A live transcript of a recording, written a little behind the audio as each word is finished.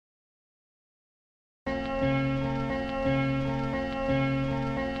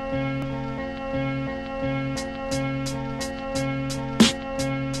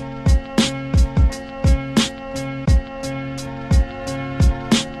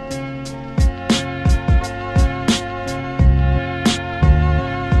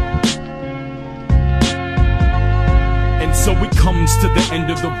End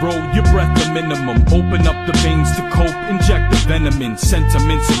of the road, your breath the minimum. Open up the veins to cope, inject the venom in.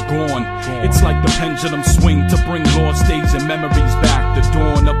 Sentiments are gone. It's like the pendulum swing to bring lost days and memories back. The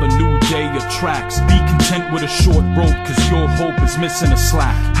dawn of a new day attracts. Be content with a short rope, cause your hope is missing a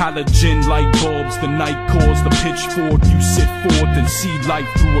slack. Halogen light bulbs, the night calls, the pitchfork. You sit forth and see life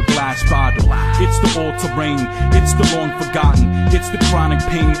through a glass bottle. It's the all-terrain, it's the long forgotten. It's the chronic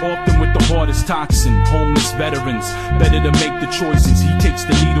pain, often with the hardest toxin. Homeless veterans, better to make the choices. He takes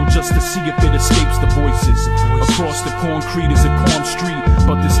the needle just to see if it escapes the voices. Across the concrete is a calm street,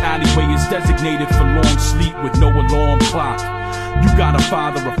 but this alleyway is designated for long sleep with no alarm clock. You got a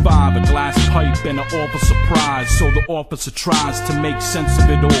father of five, a glass pipe, and an officer prize. So the officer tries to make sense of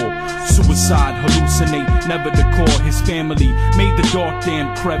it all. Suicide, hallucinate, never to call. His family made the dark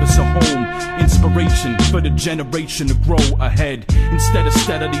damn crevice a home. Inspiration for the generation to grow ahead. Instead of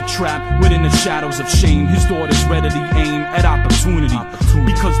steadily trapped within the shadows of shame, his daughters readily aim at opportunity.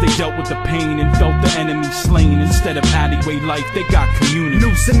 Because they dealt with the pain and felt the enemy slain. Instead of alleyway life, they got community.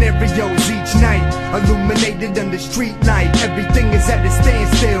 New scenarios each night, illuminated under street light. Everything is at a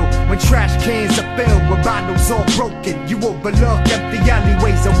standstill when trash cans are filled with bottles all broken. You overlook empty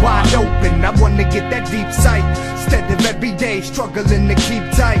alleyways are wide open. I wanna get that deep sight instead of every day struggling to keep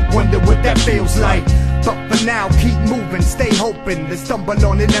tight. Wonder what that feels like. But for now, keep moving, stay hoping to stumble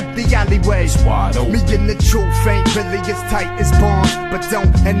on an empty alleyway. It's wide open. Me and the truth ain't really as tight as bonds, but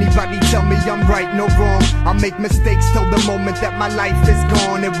don't anybody tell me I'm right, no wrong. I'll make mistakes till the moment that my life is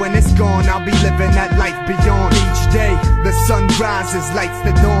gone, and when it's gone, I'll be living that life beyond. Each day, the sun rises, lights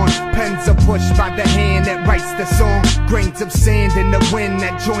the dawn. Pens are pushed by the hand that writes the song. Grains of sand in the wind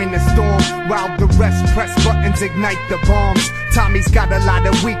that join the storm, while the rest press buttons, ignite the bombs. Tommy's got a lot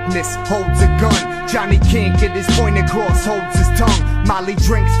of weakness, holds a gun. Johnny can't get his point across, holds his tongue. Molly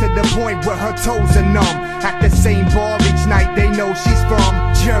drinks to the point where her toes are numb. At the same bar each night, they know she's from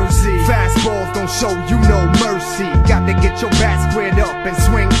Jersey. Fastballs don't show you no mercy. Gotta get your bat squared up and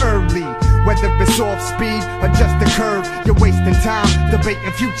swing early. Whether it's off speed or just a curve, you're wasting time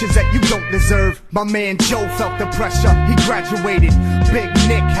debating futures that you don't deserve. My man Joe felt the pressure, he graduated. Big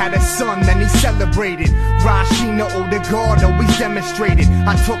Nick had a son and he celebrated. Rashina Odegaard always demonstrated.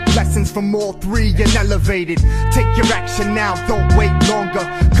 I took lessons from all three and elevated. Take your action now, don't wait longer.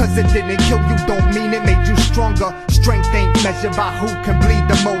 Cause it didn't kill you, don't mean it made you stronger. Strength ain't measured by who can bleed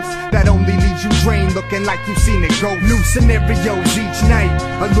the most. That only leaves you drained, looking like you seen it go. New scenarios each night,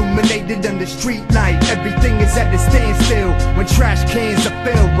 illuminated under street light. Everything is at a standstill when trash cans are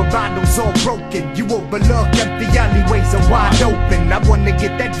filled with bottles all broken. You overlook empty alleyways are wide open. I wanna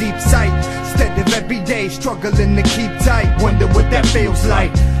get that deep sight instead of every day struggling to keep tight. Wonder what that feels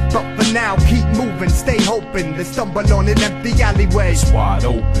like. But for now, keep moving, stay hoping to stumble on an empty alleyway. It's wide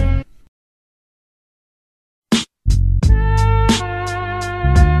open.